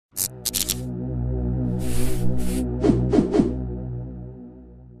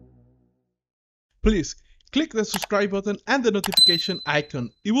Please click the subscribe button and the notification icon.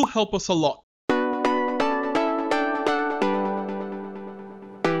 It will help us a lot.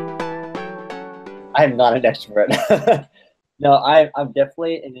 I'm not an extrovert. No, I'm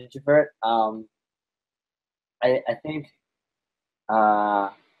definitely an introvert. I think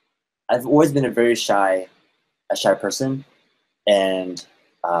I've always been a very shy person, and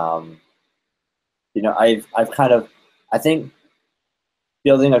you know, I've kind of, I think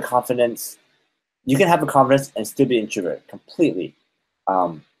building a confidence, you can have a confidence and still be introvert completely.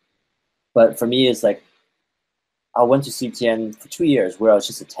 But for me, it's like I went to CTN for 2 years where I was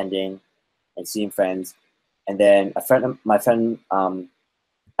just attending and seeing friends, and then my friend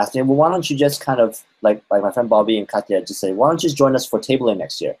asked me, well, why don't you just kind of like my friend Bobby and Katya just say, why don't you just join us for tabling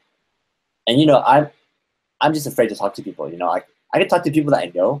next year? And you know, I'm just afraid to talk to people. You know, I can talk to people that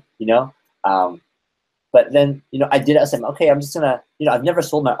I know. You know, but then you know, I did it. I said, okay, I'm just gonna, you know, I've never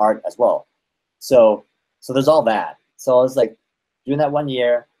sold my art as well, so there's all that. So I was like doing that 1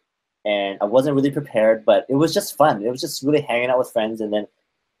 year, and I wasn't really prepared, but it was just fun. It was just really hanging out with friends, and then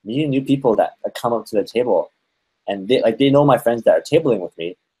meeting new people that come up to the table, and they know my friends that are tabling with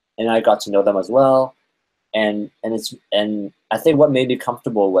me, and I got to know them as well. And I think what made me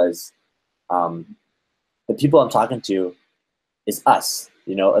comfortable was the people I'm talking to is us.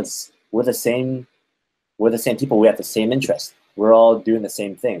 You know, we're the same people. We have the same interest. We're all doing the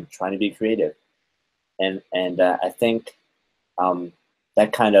same thing, trying to be creative. And I think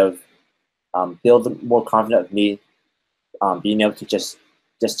that kind of build more confidence of me being able to just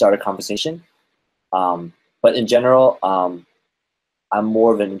start a conversation. But in general, I'm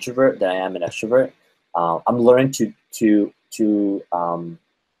more of an introvert than I am an extrovert. I'm learning to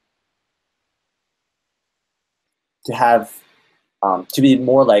have to be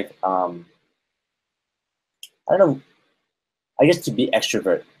more like I don't know. I guess to be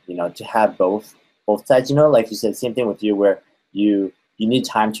extrovert, you know, to have both sides. You know, like you said, same thing with you, where you need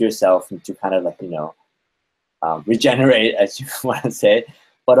time to yourself and to kind of like, you know, regenerate, as you want to say,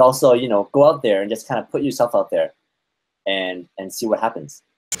 but also, you know, go out there and just kind of put yourself out there and see what happens.